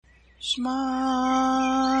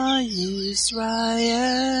Shema Yisrael,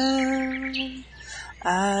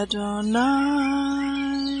 Adonai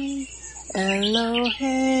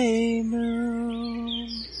Eloheinu,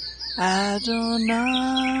 Adonai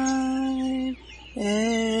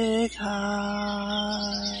Echad,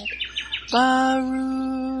 Baruch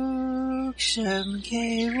Shem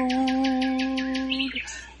Kevod,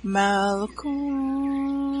 Malkuto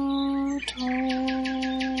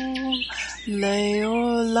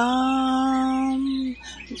Leolam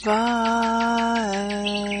Vaed.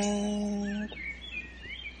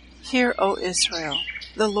 Hear, O Israel,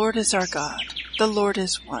 the Lord is our God, the Lord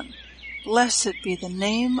is one. Blessed be the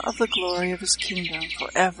name of the glory of his kingdom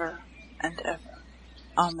forever and ever.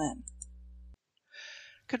 Amen.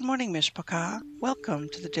 Good morning, Mishpachah. Welcome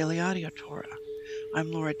to the Daily Audio Torah.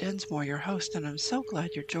 I'm Laura Densmore, your host, and I'm so glad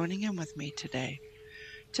you're joining in with me today.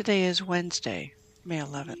 Today is Wednesday, May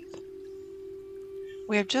 11th.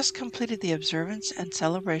 We have just completed the observance and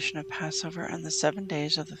celebration of Passover and the 7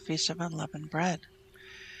 days of the Feast of Unleavened Bread.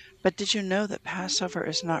 But did you know that Passover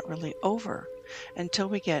is not really over until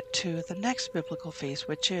we get to the next biblical feast,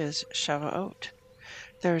 which is Shavuot?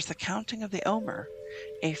 There is the counting of the Emor,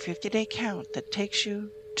 a 50-day count that takes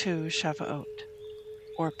you to Shavuot,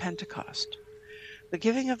 or Pentecost. The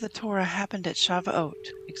giving of the Torah happened at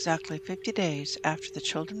Shavuot, exactly 50 days after the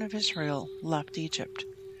children of Israel left Egypt.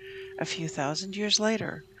 A few thousand years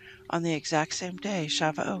later, on the exact same day,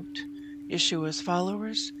 Shavuot, Yeshua's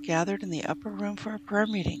followers gathered in the upper room for a prayer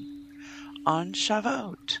meeting. On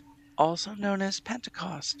Shavuot, also known as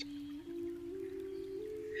Pentecost,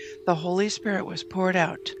 the Holy Spirit was poured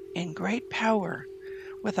out in great power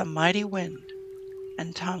with a mighty wind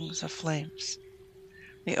and tongues of flames.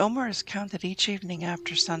 The Emor is counted each evening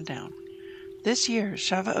after sundown. This year,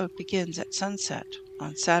 Shavuot begins at sunset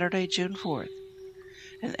on Saturday, June 4th,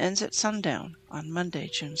 and ends at sundown on Monday,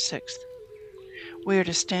 June 6th. We are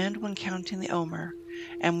to stand when counting the Emor,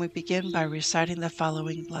 and we begin by reciting the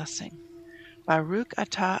following blessing. Baruch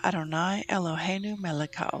atah Adonai Eloheinu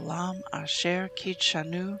melech haolam asher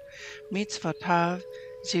kitshanu mitzvotav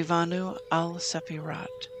zivanu al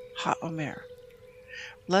sefirat haomer.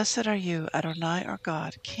 Blessed are you, Adonai our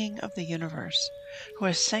God, King of the universe, who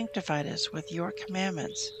has sanctified us with your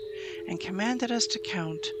commandments and commanded us to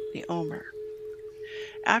count the Emor.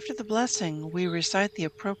 After the blessing, we recite the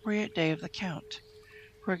appropriate day of the count.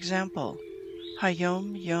 For example,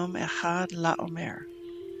 Hayom Yom Echad LaOmer.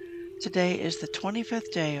 Today is the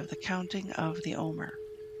 25th day of the counting of the Emor.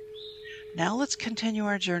 Now let's continue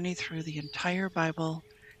our journey through the entire Bible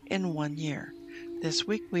in 1 year. This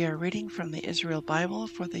week we are reading from the Israel Bible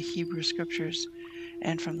for the Hebrew Scriptures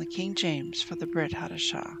and from the King James for the Brit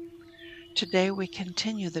Hadashah. Today we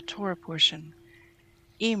continue the Torah portion,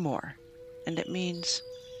 Emor, and it means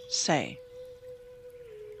say.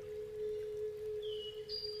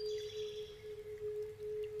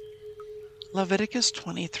 Leviticus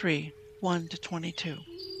 23, 1-22.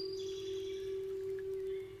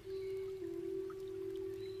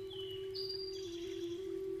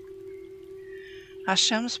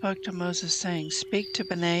 Hashem spoke to Moses, saying, Speak to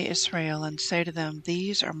Bnei Israel and say to them,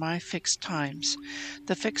 These are my fixed times,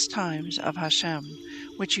 the fixed times of Hashem,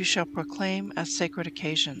 which you shall proclaim as sacred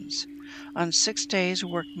occasions. On 6 days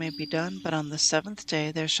work may be done, but on the 7th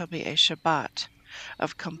day there shall be a Shabbat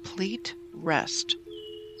of complete rest,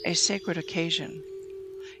 a sacred occasion.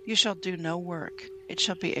 You shall do no work. It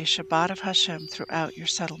shall be a Shabbat of Hashem throughout your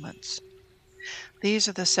settlements. These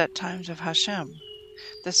are the set times of Hashem,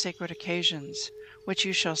 the sacred occasions, which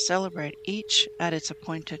you shall celebrate each at its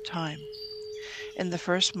appointed time. In the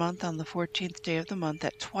first month, on the 14th day of the month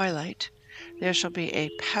at twilight, there shall be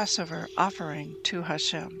a Passover offering to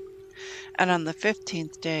Hashem. And on the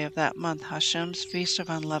 15th day of that month, Hashem's feast of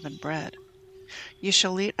unleavened bread. You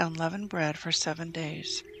shall eat unleavened bread for 7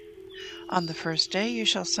 days. On the first day you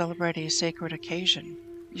shall celebrate a sacred occasion.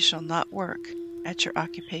 You shall not work at your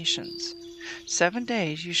occupations. 7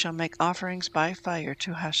 days you shall make offerings by fire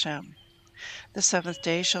to Hashem. The 7th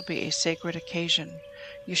day shall be a sacred occasion.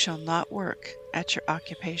 You shall not work at your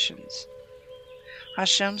occupations.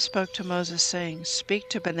 Hashem spoke to Moses, saying, Speak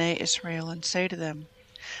to Bnei Israel and say to them,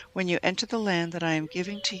 When you enter the land that I am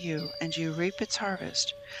giving to you, and you reap its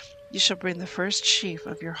harvest, you shall bring the first sheaf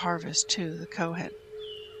of your harvest to the Kohen.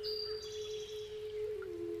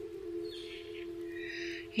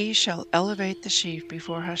 He shall elevate the sheaf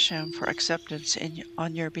before Hashem for acceptance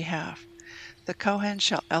on your behalf. The Kohen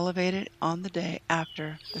shall elevate it on the day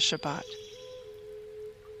after the Shabbat.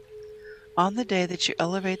 On the day that you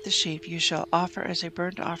elevate the sheaf, you shall offer as a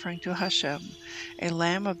burnt offering to Hashem a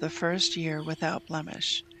lamb of the first year without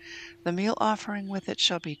blemish. The meal offering with it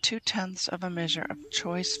shall be 2/10 of a measure of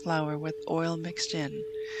choice flour with oil mixed in,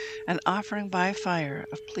 an offering by fire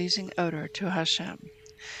of pleasing odor to Hashem.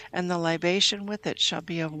 And the libation with it shall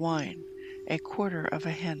be of wine, 1/4 of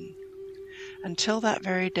a hin. Until that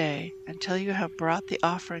very day, until you have brought the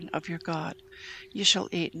offering of your God, you shall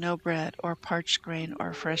eat no bread, or parched grain,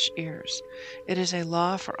 or fresh ears. It is a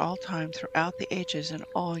law for all time throughout the ages in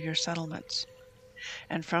all your settlements.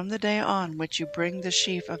 And from the day on which you bring the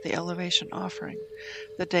sheaf of the elevation offering,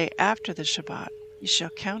 the day after the Shabbat, you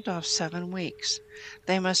shall count off 7 weeks.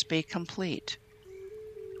 They must be complete.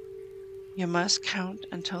 You must count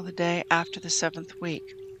until the day after the 7th week,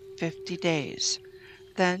 50 days.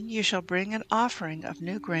 Then you shall bring an offering of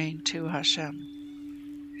new grain to Hashem.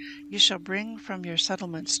 You shall bring from your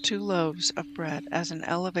settlements 2 loaves of bread as an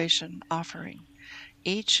elevation offering.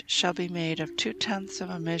 Each shall be made of 2/10 of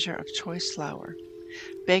a measure of choice flour,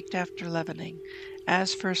 baked after leavening,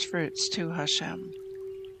 as firstfruits to Hashem.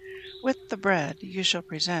 With the bread you shall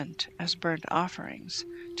present, as burnt offerings,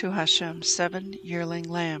 to Hashem 7 yearling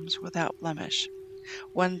lambs without blemish,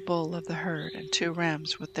 1 bull of the herd, and 2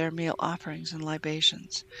 rams with their meal offerings and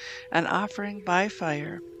libations, an offering by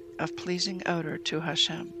fire of pleasing odor to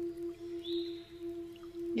Hashem.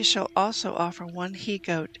 You shall also offer 1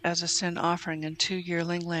 he-goat as a sin offering, and 2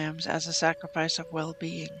 yearling lambs as a sacrifice of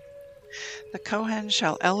well-being. The Kohen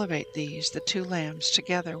shall elevate these, the 2 lambs,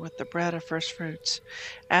 together with the bread of firstfruits,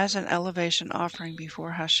 as an elevation offering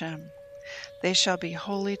before Hashem. They shall be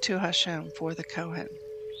holy to Hashem for the Kohen.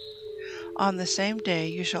 On the same day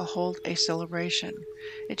you shall hold a celebration.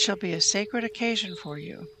 It shall be a sacred occasion for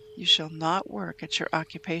you. You shall not work at your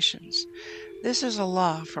occupations. This is a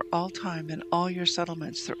law for all time in all your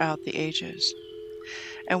settlements throughout the ages.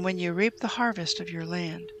 And when you reap the harvest of your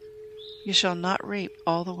land, you shall not reap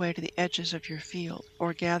all the way to the edges of your field,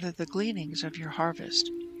 or gather the gleanings of your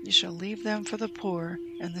harvest. You shall leave them for the poor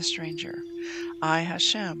and the stranger. I,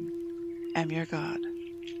 Hashem, am your God.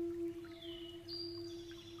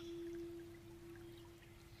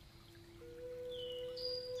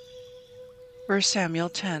 First Samuel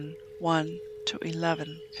 10,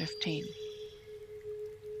 1-11:15.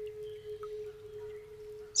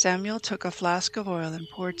 Samuel took a flask of oil and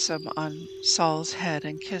poured some on Saul's head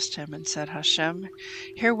and kissed him and said, Hashem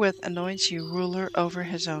herewith anoints you ruler over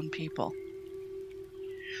his own people.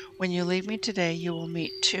 When you leave me today, you will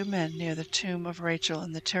meet 2 men near the tomb of Rachel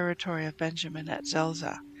in the territory of Benjamin at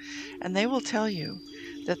Zelzah, and they will tell you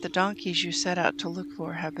that the donkeys you set out to look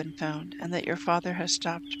for have been found, and that your father has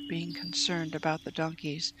stopped being concerned about the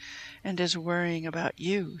donkeys and is worrying about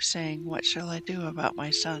you, saying, What shall I do about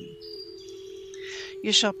my son?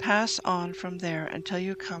 You shall pass on from there until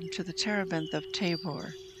you come to the terebinth of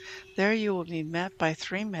Tabor. There you will be met by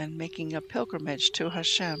 3 men making a pilgrimage to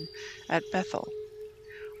Hashem at Bethel.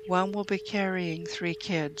 One will be carrying 3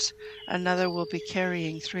 kids, another will be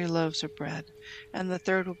carrying 3 loaves of bread, and the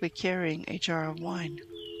third will be carrying a jar of wine.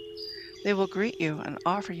 They will greet you and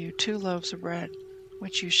offer you 2 loaves of bread,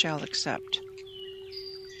 which you shall accept.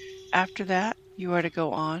 After that, you are to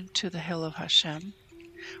go on to the hill of Hashem,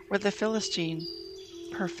 where the Philistine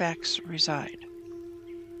perfects reside.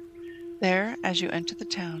 There, as you enter the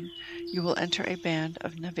town, you will enter a band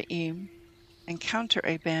of Nevi'im, encounter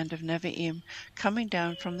a band of Nevi'im coming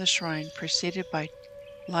down from the shrine, preceded by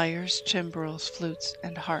lyres, timbrels, flutes,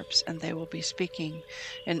 and harps, and they will be speaking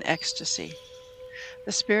in ecstasy.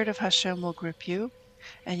 The Spirit of Hashem will grip you,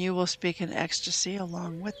 and you will speak in ecstasy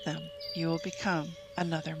along with them. You will become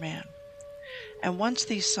another man. And once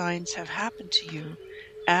these signs have happened to you,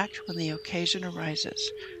 act when the occasion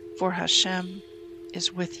arises, for Hashem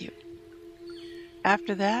is with you.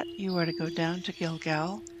 After that, you are to go down to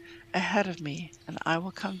Gilgal ahead of me, and I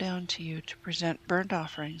will come down to you to present burnt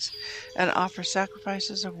offerings and offer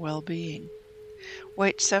sacrifices of well-being.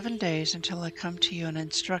 Wait 7 days until I come to you and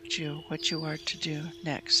instruct you what you are to do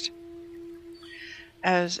next.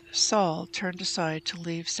 As Saul turned aside to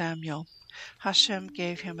leave Samuel, Hashem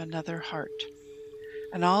gave him another heart,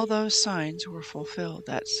 and all those signs were fulfilled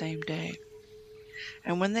that same day.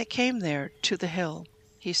 And when they came there to the hill,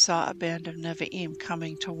 he saw a band of Nevi'im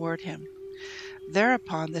coming toward him.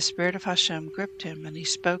 Thereupon the Spirit of Hashem gripped him, and he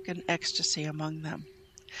spoke in ecstasy among them.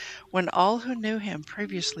 When all who knew him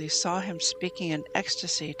previously saw him speaking in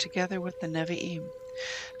ecstasy together with the Nevi'im,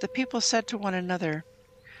 the people said to one another,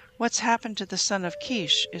 What's happened to the son of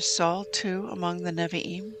Kish? Is Saul too among the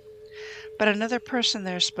Nevi'im? But another person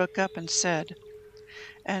there spoke up and said,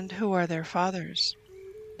 And who are their fathers?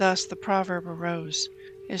 Thus the proverb arose,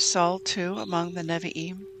 Is Saul too among the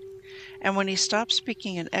Nevi'im? And when he stopped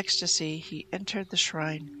speaking in ecstasy, he entered the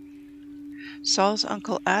shrine. Saul's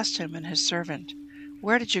uncle asked him and his servant,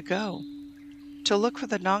 "Where did you go?" "To look for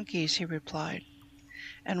the donkeys," he replied.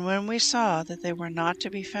 "And when we saw that they were not to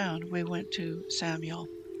be found, we went to Samuel."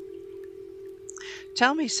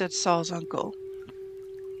 "Tell me," said Saul's uncle,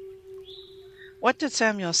 "what did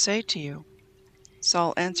Samuel say to you?"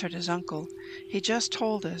 Saul answered his uncle, "He just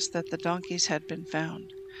told us that the donkeys had been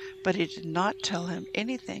found, but he did not tell him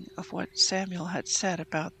anything of what Samuel had said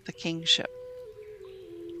about the kingship."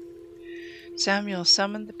 Samuel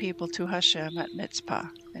summoned the people to Hashem at Mizpah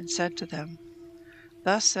and said to them,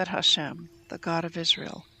 "Thus said Hashem, the God of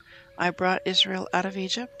Israel, I brought Israel out of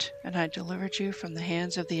Egypt, and I delivered you from the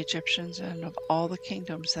hands of the Egyptians and of all the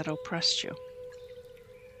kingdoms that oppressed you.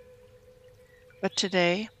 But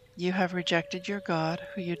today you have rejected your God,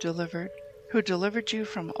 who delivered you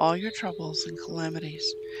from all your troubles and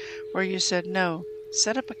calamities, where you said, 'No,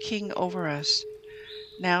 set up a king over us.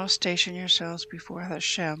 Now station yourselves before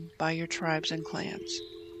Hashem by your tribes and clans.'"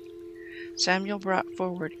 Samuel brought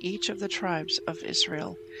forward each of the tribes of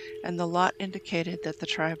Israel, and the lot indicated that the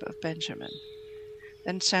tribe of Benjamin.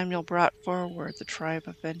 Then Samuel brought forward the tribe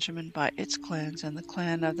of Benjamin by its clans, and the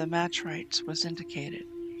clan of the Matrites was indicated.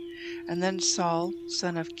 And then Saul,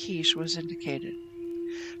 son of Kish, was indicated.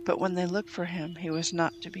 But when they looked for him, he was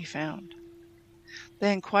not to be found.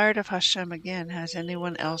 They inquired of Hashem again, "Has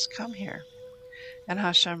anyone else come here?" And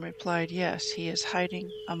Hashem replied, "Yes, he is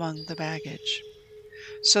hiding among the baggage."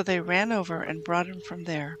 So they ran over and brought him from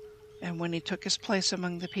there. And when he took his place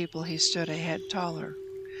among the people, he stood a head taller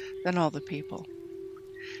than all the people.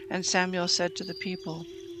 And Samuel said to the people,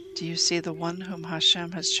 "Do you see the one whom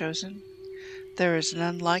Hashem has chosen? There is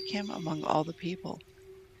none like him among all the people."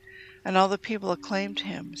 And all the people acclaimed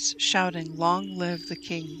him, shouting, "Long live the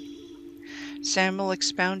king!" Samuel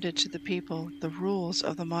expounded to the people the rules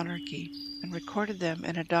of the monarchy and recorded them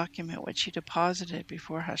in a document which he deposited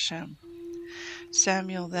before Hashem.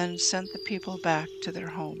 Samuel then sent the people back to their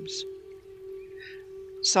homes.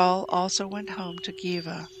 Saul also went home to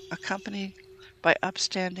Gibeah, accompanied by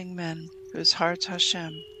upstanding men whose hearts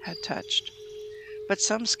Hashem had touched. But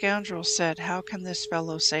some scoundrels said, "How can this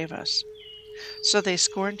fellow save us?" So they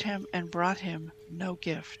scorned him and brought him no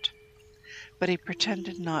gift. But he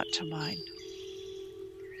pretended not to mind.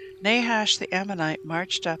 Nahash the Ammonite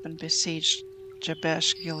marched up and besieged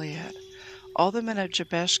Jabesh Gilead. All the men of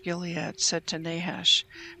Jabesh Gilead said to Nahash,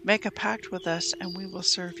 "Make a pact with us, and we will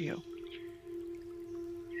serve you."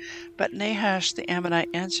 But Nahash the Ammonite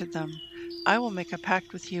answered them, "I will make a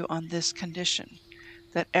pact with you on this condition,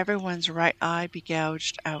 that everyone's right eye be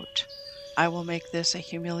gouged out. I will make this a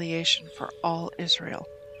humiliation for all Israel."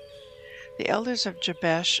 The elders of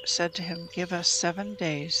Jabesh said to him, "Give us 7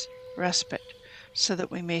 days' respite, so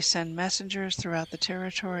that we may send messengers throughout the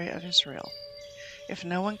territory of Israel. If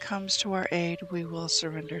no one comes to our aid, we will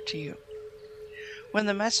surrender to you." When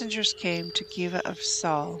the messengers came to Gibeah of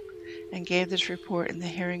Saul and gave this report in the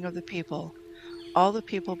hearing of the people, all the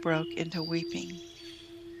people broke into weeping.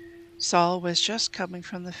 Saul was just coming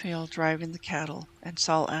from the field driving the cattle, and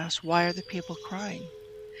Saul asked, "Why are the people crying?"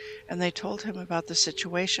 And they told him about the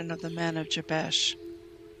situation of the men of Jabesh.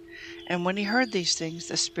 And when he heard these things,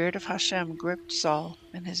 the spirit of Hashem gripped Saul,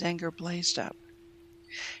 and his anger blazed up.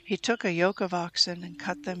 He took a yoke of oxen and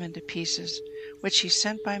cut them into pieces, which he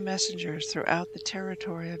sent by messengers throughout the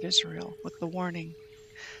territory of Israel, with the warning,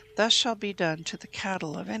 "Thus shall be done to the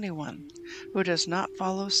cattle of anyone who does not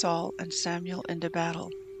follow Saul and Samuel into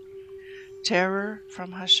battle." Terror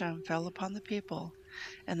from Hashem fell upon the people,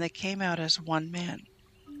 and they came out as one man.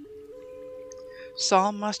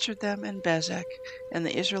 Saul mustered them in Bezek, and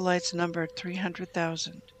the Israelites numbered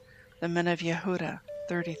 300,000, the men of Yehudah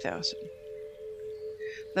 30,000.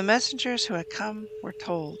 The messengers who had come were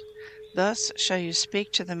told, "Thus shall you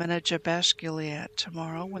speak to the men of Jabesh Gilead.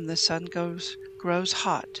 Tomorrow, when the sun grows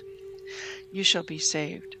hot, you shall be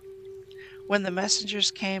saved." When the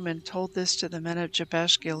messengers came and told this to the men of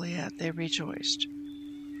Jabesh Gilead, they rejoiced.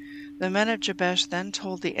 The men of Jabesh then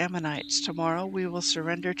told the Ammonites, "Tomorrow we will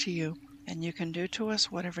surrender to you, and you can do to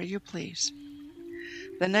us whatever you please."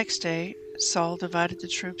 The next day Saul divided the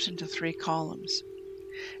troops into 3 columns.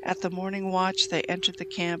 At the morning watch they entered the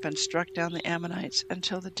camp and struck down the Ammonites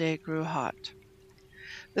until the day grew hot.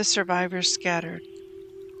 The survivors scattered.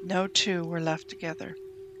 No 2 were left together.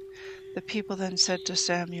 The people then said to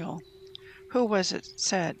Samuel, "Who was it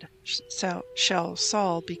said, 'Shall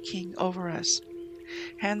Saul be king over us?'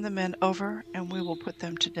 Hand the men over, and we will put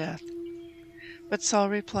them to death." But Saul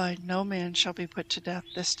replied, "No man shall be put to death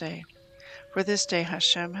this day, for this day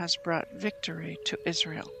Hashem has brought victory to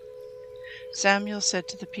Israel." Samuel said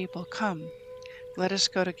to the people, "Come, let us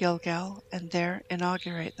go to Gilgal, and there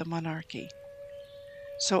inaugurate the monarchy."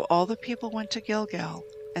 So all the people went to Gilgal,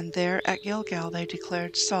 And there at Gilgal they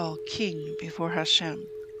declared Saul king before Hashem.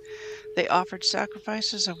 They offered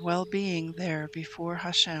sacrifices of well-being there before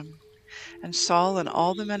Hashem, and Saul and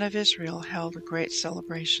all the men of Israel held a great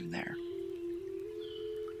celebration there.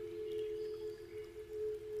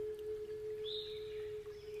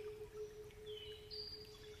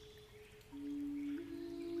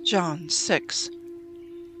 John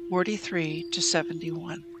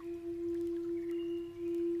 6:43-71.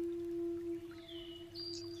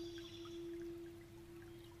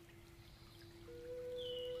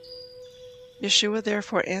 Yeshua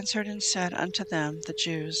therefore answered and said unto them, the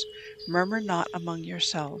Jews, Murmur not among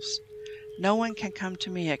yourselves. No one can come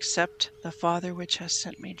to me except the Father which has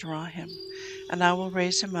sent me draw him, and I will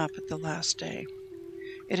raise him up at the last day.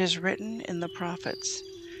 It is written in the prophets,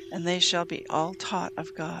 and they shall be all taught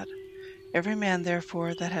of God. Every man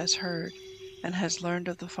therefore that has heard and has learned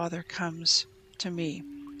of the Father comes to me.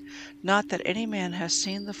 Not that any man has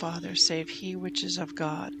seen the Father, save he which is of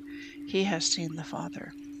God. He has seen the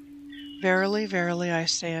Father. Verily, verily, I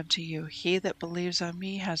say unto you, he that believes on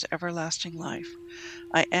me has everlasting life.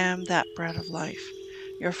 I am that bread of life.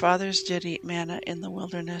 Your fathers did eat manna in the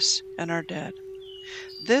wilderness, and are dead.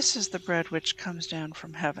 This is the bread which comes down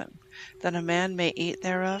from heaven, that a man may eat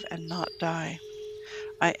thereof and not die.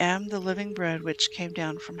 I am the living bread which came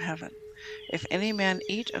down from heaven. If any man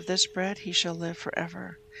eat of this bread, he shall live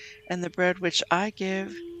forever. And the bread which I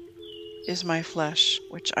give is my flesh,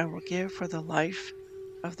 which I will give for the life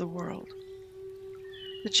of the world.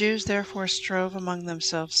 The Jews therefore strove among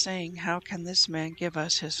themselves, saying, How can this man give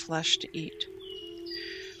us his flesh to eat?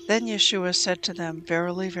 Then Yeshua said to them,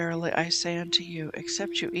 Verily, verily, I say unto you,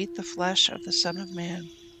 except you eat the flesh of the Son of Man,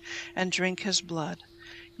 and drink his blood,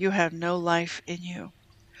 you have no life in you.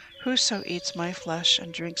 Whoso eats my flesh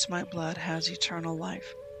and drinks my blood has eternal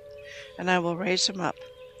life, and I will raise him up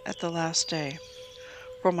at the last day.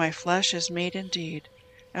 For my flesh is meat indeed,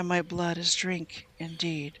 and my blood is drink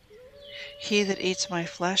indeed. He that eats my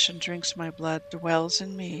flesh and drinks my blood dwells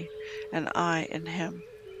in me, and I in him.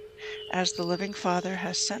 As the living Father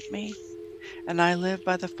has sent me, and I live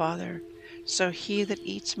by the Father, so he that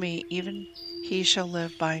eats me, even he shall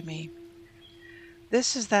live by me.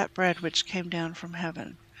 This is that bread which came down from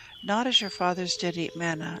heaven, not as your fathers did eat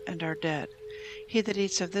manna, and are dead. He that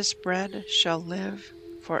eats of this bread shall live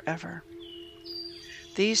forever.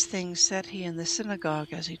 These things said he in the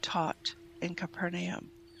synagogue as he taught in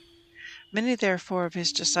Capernaum. Many therefore of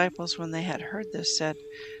his disciples, when they had heard this, said,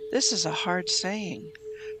 This is a hard saying.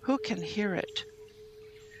 Who can hear it?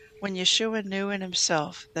 When Yeshua knew in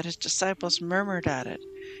himself that his disciples murmured at it,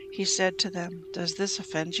 he said to them, Does this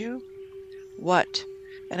offend you? What?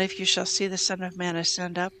 And if you shall see the Son of Man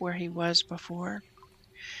ascend up where he was before?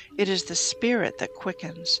 It is the Spirit that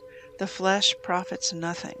quickens. The flesh profits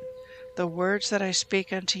nothing. The words that I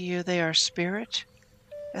speak unto you, they are spirit,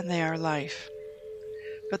 and they are life.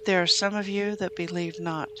 But there are some of you that believe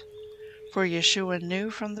not. For Yeshua knew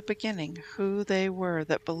from the beginning who they were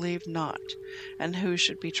that believed not, and who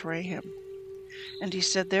should betray him. And he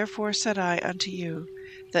said, Therefore said I unto you,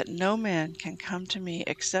 that no man can come to me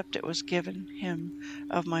except it was given him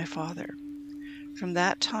of my Father. From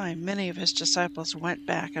that time many of his disciples went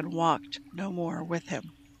back and walked no more with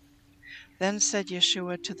him. Then said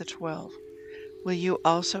Yeshua to the 12, Will you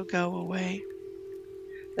also go away?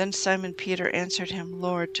 Then Simon Peter answered him,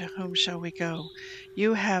 Lord, to whom shall we go?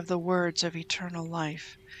 You have the words of eternal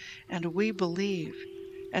life, and we believe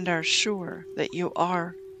and are sure that you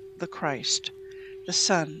are the Christ, the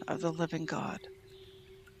Son of the living God.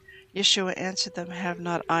 Yeshua answered them, Have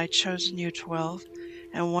not I chosen you 12,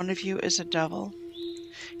 and one of you is a devil?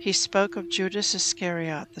 He spoke of Judas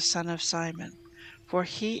Iscariot, the son of Simon, for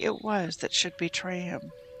he it was that should betray him,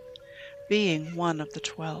 being one of the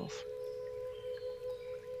 12.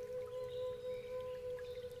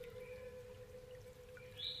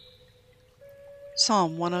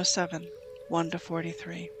 Psalm 107,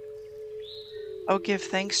 1-43. O give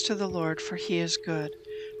thanks to the Lord, for he is good,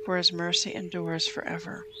 for his mercy endures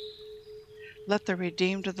forever. Let the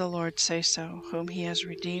redeemed of the Lord say so, whom he has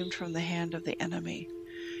redeemed from the hand of the enemy,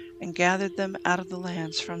 and gathered them out of the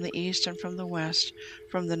lands from the east and from the west,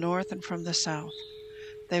 from the north and from the south.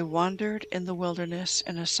 They wandered in the wilderness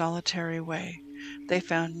in a solitary way. They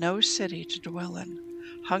found no city to dwell in.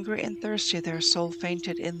 Hungry and thirsty their soul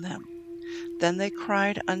fainted in them. Then they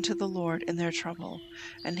cried unto the Lord in their trouble,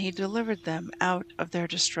 and he delivered them out of their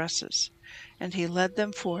distresses. And he led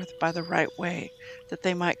them forth by the right way, that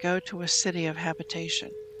they might go to a city of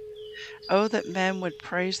habitation. Oh, that men would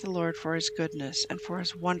praise the Lord for his goodness, and for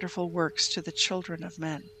his wonderful works to the children of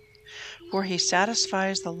men. For he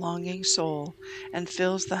satisfies the longing soul, and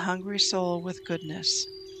fills the hungry soul with goodness.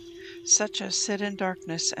 such as sit in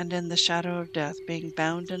darkness and in the shadow of death, being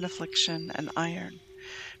bound in affliction and iron,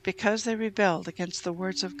 because they rebelled against the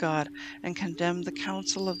words of God and condemned the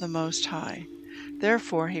counsel of the Most High.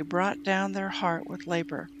 Therefore he brought down their heart with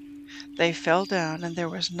labor. They fell down, and there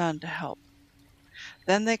was none to help.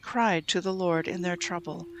 Then they cried to the Lord in their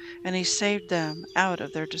trouble, and he saved them out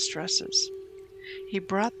of their distresses. He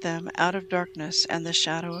brought them out of darkness and the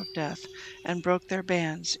shadow of death, and broke their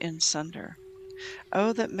bands in sunder.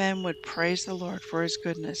 Oh, that men would praise the Lord for his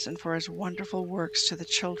goodness and for his wonderful works to the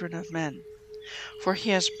children of men. For he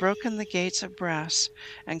has broken the gates of brass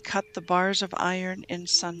and cut the bars of iron in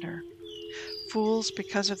sunder. Fools,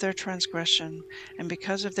 because of their transgression and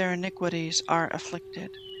because of their iniquities, are afflicted.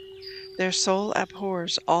 Their soul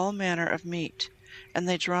abhors all manner of meat, and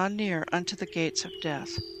they draw near unto the gates of death.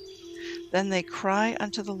 Then they cry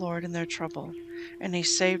unto the Lord in their trouble, and he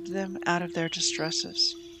saved them out of their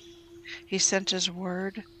distresses. He sent his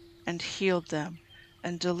word and healed them,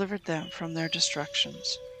 and delivered them from their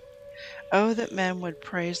destructions. Oh, that men would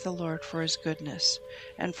praise the Lord for his goodness,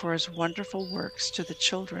 and for his wonderful works to the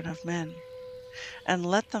children of men. And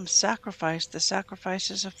let them sacrifice the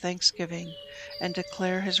sacrifices of thanksgiving, and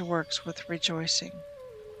declare his works with rejoicing.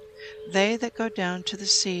 They that go down to the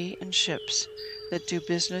sea in ships, that do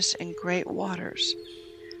business in great waters,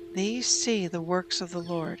 these see the works of the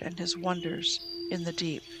Lord and his wonders in the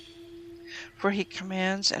deep. For he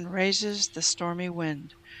commands and raises the stormy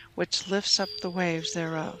wind, which lifts up the waves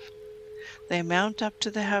thereof. They mount up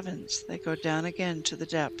to the heavens, they go down again to the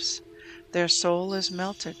depths. Their soul is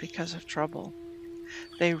melted because of trouble.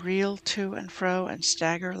 They reel to and fro and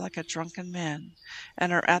stagger like a drunken man,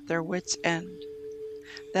 and are at their wits' end.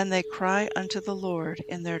 Then they cry unto the Lord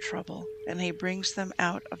in their trouble, and he brings them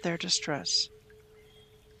out of their distress.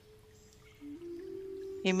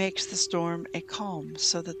 He makes the storm a calm,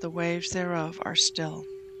 so that the waves thereof are still.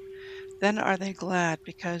 Then are they glad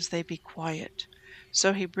because they be quiet.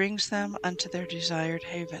 So he brings them unto their desired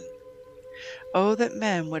haven. Oh, that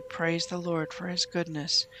men would praise the Lord for his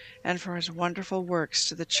goodness, and for his wonderful works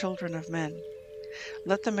to the children of men.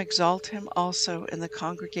 Let them exalt him also in the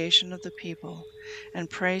congregation of the people, and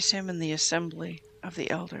praise him in the assembly of the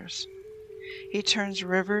elders. He turns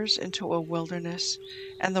rivers into a wilderness,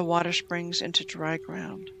 and the water springs into dry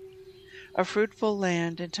ground, a fruitful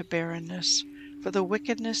land into barrenness, for the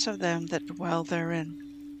wickedness of them that dwell therein.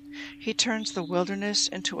 He turns the wilderness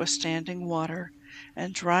into a standing water,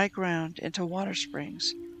 and dry ground into water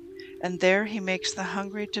springs. And there he makes the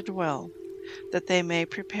hungry to dwell, that they may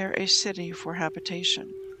prepare a city for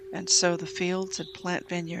habitation, and sow the fields and plant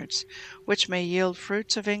vineyards, which may yield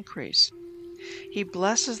fruits of increase. He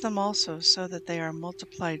blesses them also, so that they are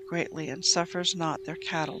multiplied greatly, and suffers not their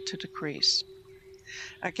cattle to decrease.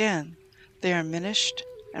 Again, they are minished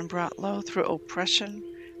and brought low through oppression,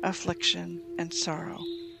 affliction, and sorrow.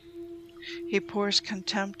 He pours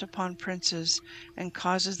contempt upon princes, and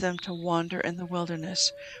causes them to wander in the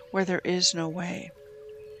wilderness, where there is no way.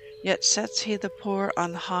 Yet sets he the poor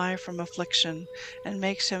on high from affliction, and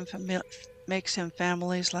makes him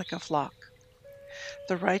families like a flock.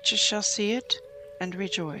 The righteous shall see it, and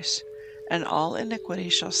rejoice, and all iniquity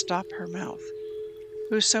shall stop her mouth.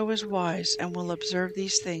 Whoso is wise and will observe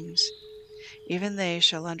these things, even they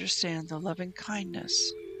shall understand the loving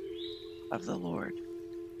kindness of the Lord.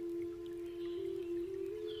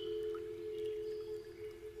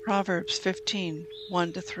 Proverbs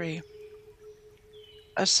 15:1-3.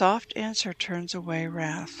 A soft answer turns away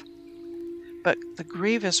wrath, but the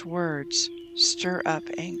grievous words stir up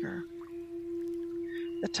anger.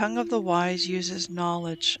 The tongue of the wise uses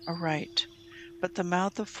knowledge aright, but the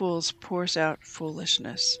mouth of fools pours out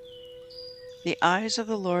foolishness. The eyes of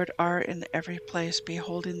the Lord are in every place,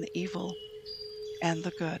 beholding the evil and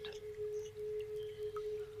the good.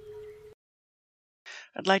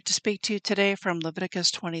 I'd like to speak to you today from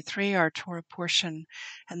Leviticus 23, our Torah portion,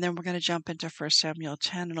 and then we're going to jump into 1 Samuel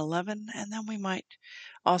 10 and 11, and then we might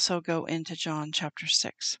also go into John chapter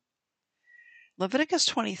 6. Leviticus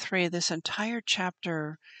 23, this entire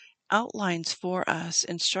chapter outlines for us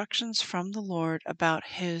instructions from the Lord about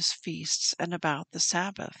his feasts and about the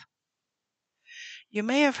Sabbath. You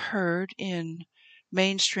may have heard in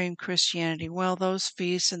mainstream Christianity, well, those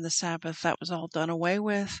feasts and the Sabbath, that was all done away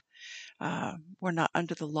with. We're not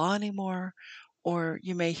under the law anymore. Or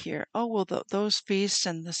you may hear, oh, well, those feasts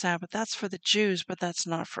and the Sabbath, that's for the Jews, but that's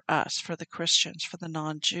not for us, for the Christians, for the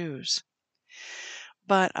non-Jews.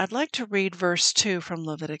 But I'd like to read verse 2 from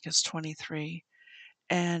Leviticus 23.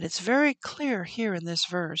 And it's very clear here in this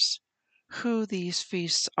verse who these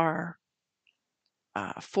feasts are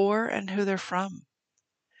for and who they're from.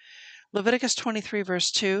 Leviticus 23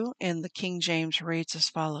 verse 2 in the King James reads as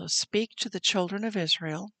follows: Speak to the children of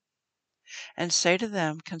Israel and say to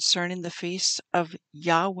them concerning the feasts of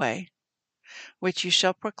Yahweh, which you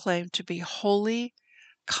shall proclaim to be holy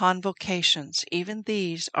convocations. Even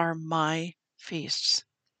these are my feasts.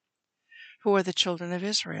 Who are the children of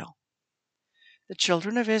Israel? The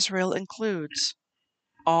children of Israel includes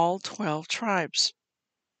all 12 tribes.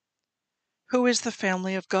 Who is the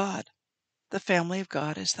family of God? The family of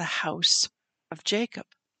God is the house of Jacob.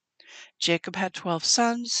 Jacob had 12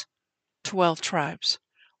 sons, 12 tribes.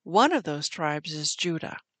 One of those tribes is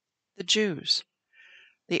Judah, the Jews.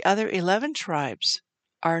 The other 11 tribes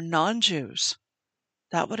are non-Jews.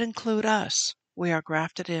 That would include us. We are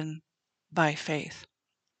grafted in by faith.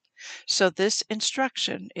 So this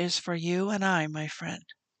instruction is for you and I, my friend,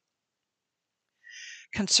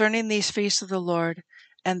 concerning these feasts of the Lord,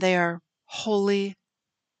 and they are holy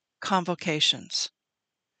convocations.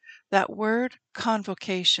 That word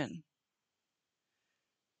convocation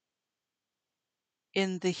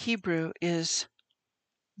in the Hebrew is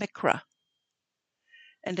mikra,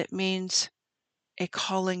 and it means a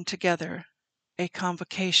calling together, a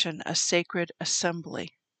convocation, a sacred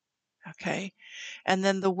assembly. Okay? And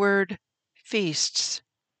then the word feasts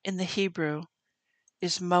in the Hebrew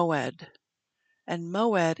is moed. And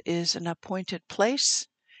moed is an appointed place,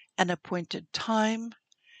 an appointed time,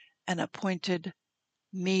 an appointed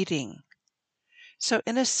meeting. So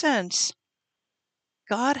in a sense,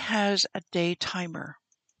 God has a day timer,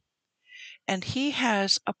 and he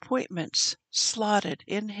has appointments slotted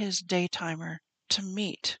in his day timer to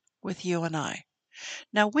meet with you and I.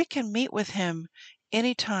 Now we can meet with him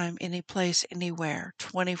anytime, any place, anywhere,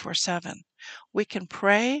 24/7. We can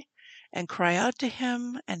pray and cry out to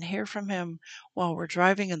him and hear from him while we're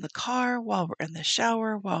driving in the car, while we're in the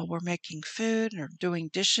shower, while we're making food or doing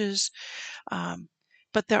dishes.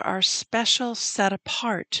 But there are special, set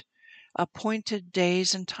apart, appointed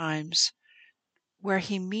days and times where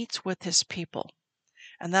he meets with his people.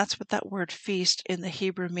 And that's what that word feast in the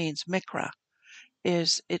Hebrew means. Mikra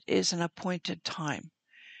it is an appointed time.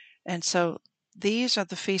 And so these are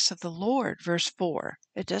the feasts of the Lord, verse 4.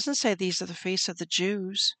 It doesn't say these are the feasts of the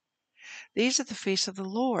Jews. These are the feasts of the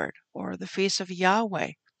Lord, or the feasts of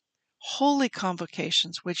Yahweh, holy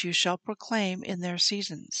convocations which you shall proclaim in their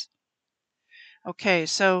seasons. Okay,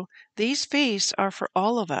 so these feasts are for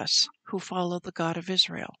all of us who follow the God of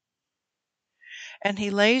Israel. And he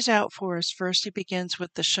lays out for us, first he begins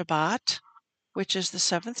with the Shabbat, which is the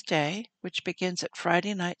seventh day, which begins at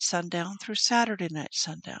Friday night sundown through Saturday night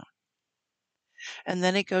sundown. And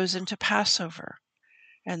then it goes into Passover.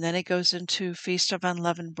 And then it goes into Feast of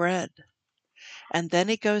Unleavened Bread. And then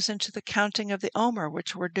it goes into the counting of the Emor,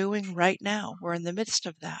 which we're doing right now. We're in the midst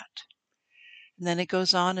of that. And then it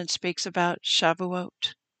goes on and speaks about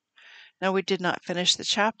Shavuot. Now, we did not finish the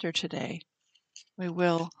chapter today. We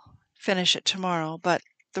will finish it tomorrow, but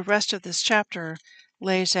the rest of this chapter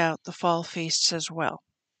lays out the fall feasts as well.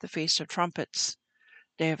 The Feast of Trumpets,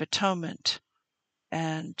 Day of Atonement,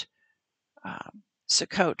 and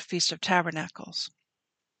Sukkot, Feast of Tabernacles.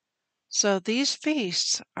 So these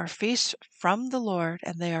feasts are feasts from the Lord,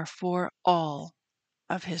 and they are for all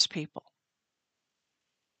of his people.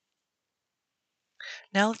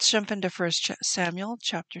 Now let's jump into 1 Samuel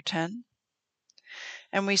chapter 10.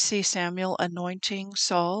 And we see Samuel anointing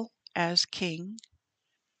Saul as king,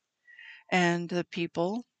 and the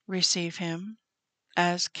people receive him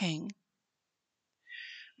as king.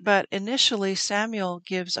 But initially, Samuel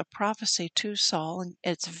gives a prophecy to Saul, and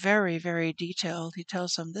it's very, very detailed. He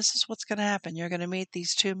tells him, this is what's going to happen. You're going to meet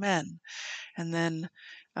these two men. And then,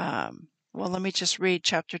 let me just read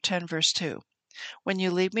chapter 10, verse 2. When you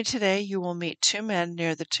leave me today, you will meet two men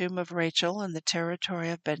near the tomb of Rachel in the territory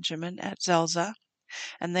of Benjamin at Zelzah,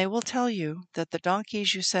 and they will tell you that the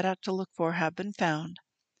donkeys you set out to look for have been found,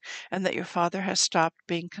 and that your father has stopped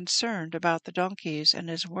being concerned about the donkeys and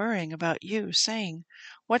is worrying about you, saying,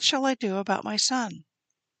 what shall I do about my son?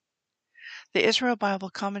 The Israel Bible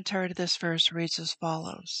commentary to this verse reads as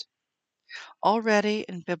follows. Already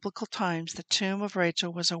in biblical times, the tomb of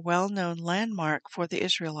Rachel was a well-known landmark for the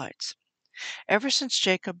Israelites. Ever since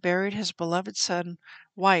Jacob buried his beloved son,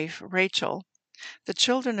 wife, Rachel, the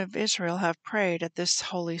children of Israel have prayed at this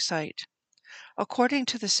holy site. According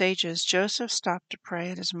to the sages, Joseph stopped to pray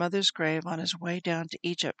at his mother's grave on his way down to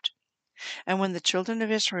Egypt. And when the children of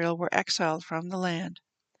Israel were exiled from the land,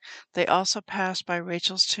 they also passed by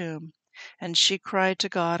Rachel's tomb, and she cried to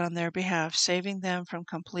God on their behalf, saving them from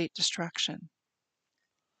complete destruction.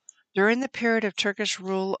 During the period of Turkish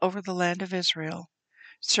rule over the land of Israel,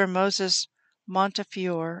 Sir Moses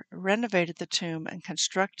Montefiore renovated the tomb and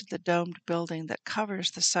constructed the domed building that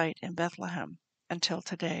covers the site in Bethlehem until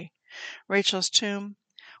today. Rachel's tomb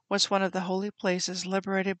was one of the holy places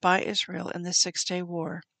liberated by Israel in the Six-Day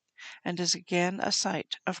War and is again a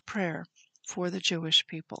site of prayer for the Jewish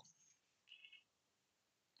people.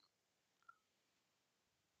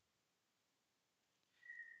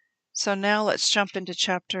 So now let's jump into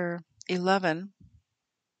chapter 11,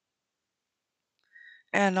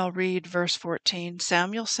 and I'll read verse 14.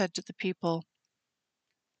 Samuel said to the people,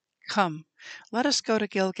 "Come, let us go to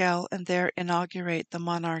Gilgal and there inaugurate the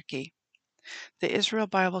monarchy." The Israel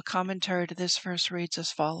Bible commentary to this verse reads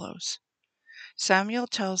as follows. Samuel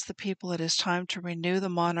tells the people it is time to renew the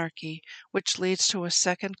monarchy, which leads to a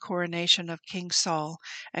second coronation of King Saul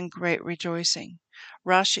and great rejoicing.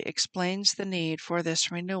 Rashi explains the need for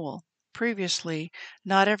this renewal. Previously,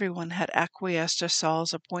 not everyone had acquiesced to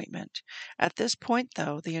Saul's appointment. At this point,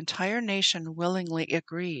 though, the entire nation willingly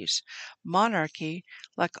agrees. Monarchy,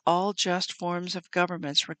 like all just forms of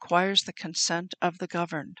governments, requires the consent of the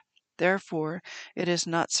governed. Therefore, it is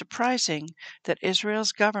not surprising that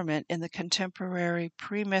Israel's government in the contemporary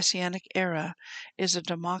pre-Messianic era is a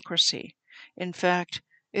democracy. In fact,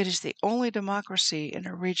 it is the only democracy in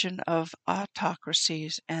a region of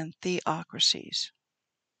autocracies and theocracies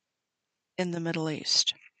in the Middle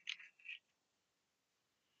East.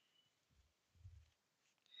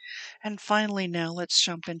 And finally, now let's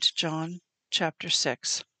jump into John chapter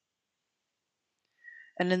 6.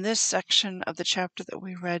 And in this section of the chapter that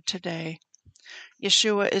we read today,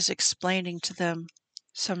 Yeshua is explaining to them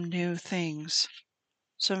some new things,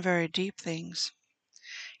 some very deep things.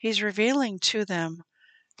 He's revealing to them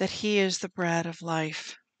that he is the bread of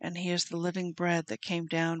life, and he is the living bread that came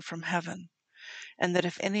down from heaven, and that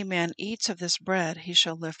if any man eats of this bread, he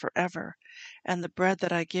shall live forever. And the bread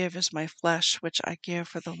that I give is my flesh, which I give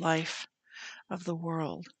for the life of the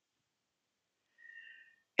world.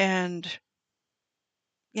 And,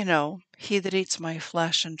 he that eats my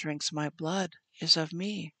flesh and drinks my blood is of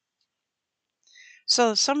me.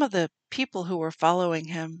 So some of the people who were following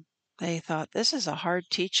him, they thought, this is a hard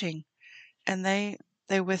teaching, and they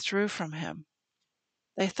withdrew from him.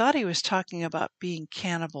 They thought he was talking about being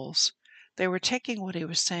cannibals. They were taking what he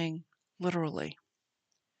was saying literally.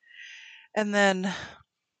 And then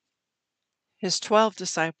his 12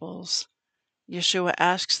 disciples, Yeshua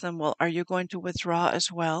asks them, well, are you going to withdraw as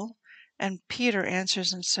well? And Peter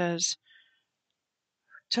answers and says,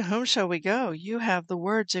 to whom shall we go? You have the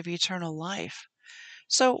words of eternal life.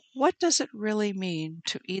 So what does it really mean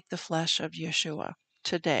to eat the flesh of Yeshua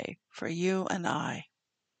today for you and I?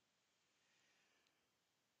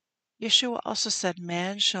 Yeshua also said,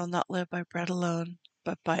 man shall not live by bread alone,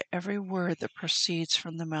 but by every word that proceeds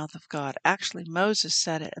from the mouth of God. Actually, Moses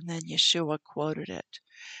said it, and then Yeshua quoted it.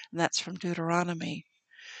 And that's from Deuteronomy.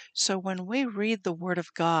 So when we read the Word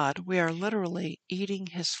of God, we are literally eating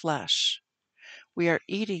His flesh. We are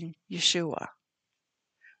eating Yeshua.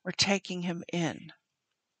 We're taking Him in,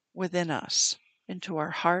 within us, into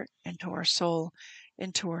our heart, into our soul,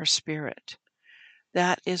 into our spirit.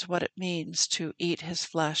 That is what it means to eat His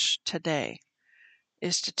flesh today,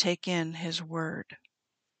 is to take in His Word.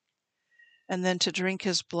 And then to drink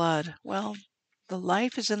His blood. Well, the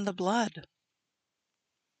life is in the blood.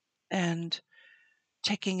 And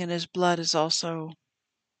taking in His blood is also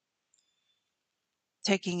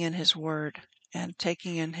taking in His Word and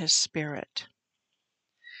taking in His Spirit.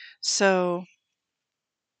 So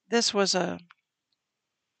this was a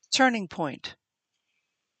turning point.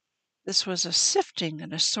 This was a sifting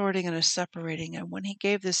and a sorting and a separating. And when He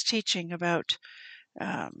gave this teaching about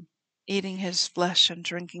eating His flesh and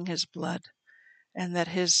drinking His blood, and that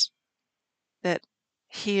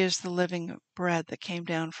He is the living bread that came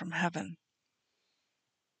down from heaven,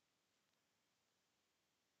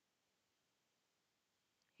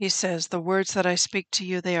 He says, the words that I speak to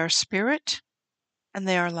you, they are spirit and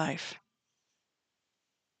they are life.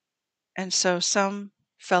 And so some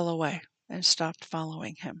fell away and stopped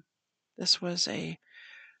following Him. This was a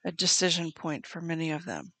decision point for many of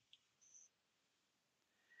them.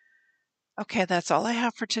 Okay, that's all I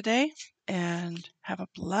have for today. And have a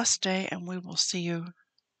blessed day, and we will see you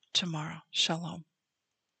tomorrow. Shalom.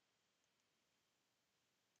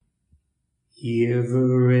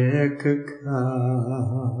 Yevrekka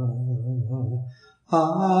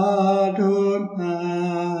Adonai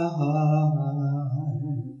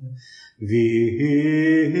Vish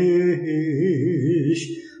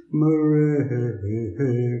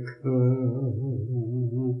Mereka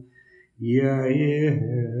Yair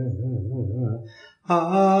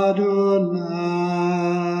Adonai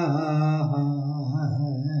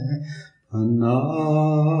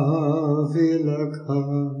Panav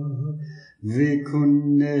Laka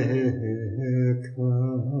Vikuneka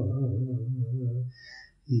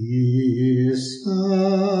Isa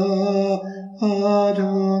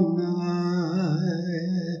Adonai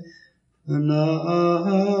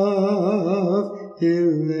Panav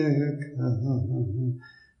Ileka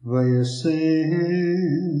Vayaseh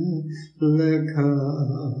Leka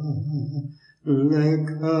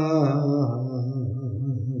Leka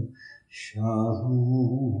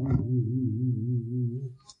Shalom.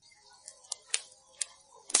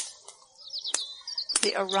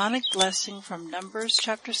 The Aaronic blessing from Numbers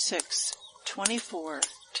chapter 6, 24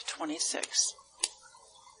 to 26.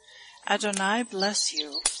 Adonai bless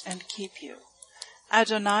you and keep you.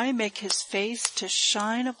 Adonai make his face to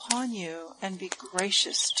shine upon you and be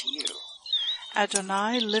gracious to you.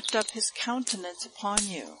 Adonai lift up his countenance upon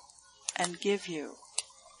you and give you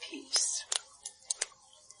peace.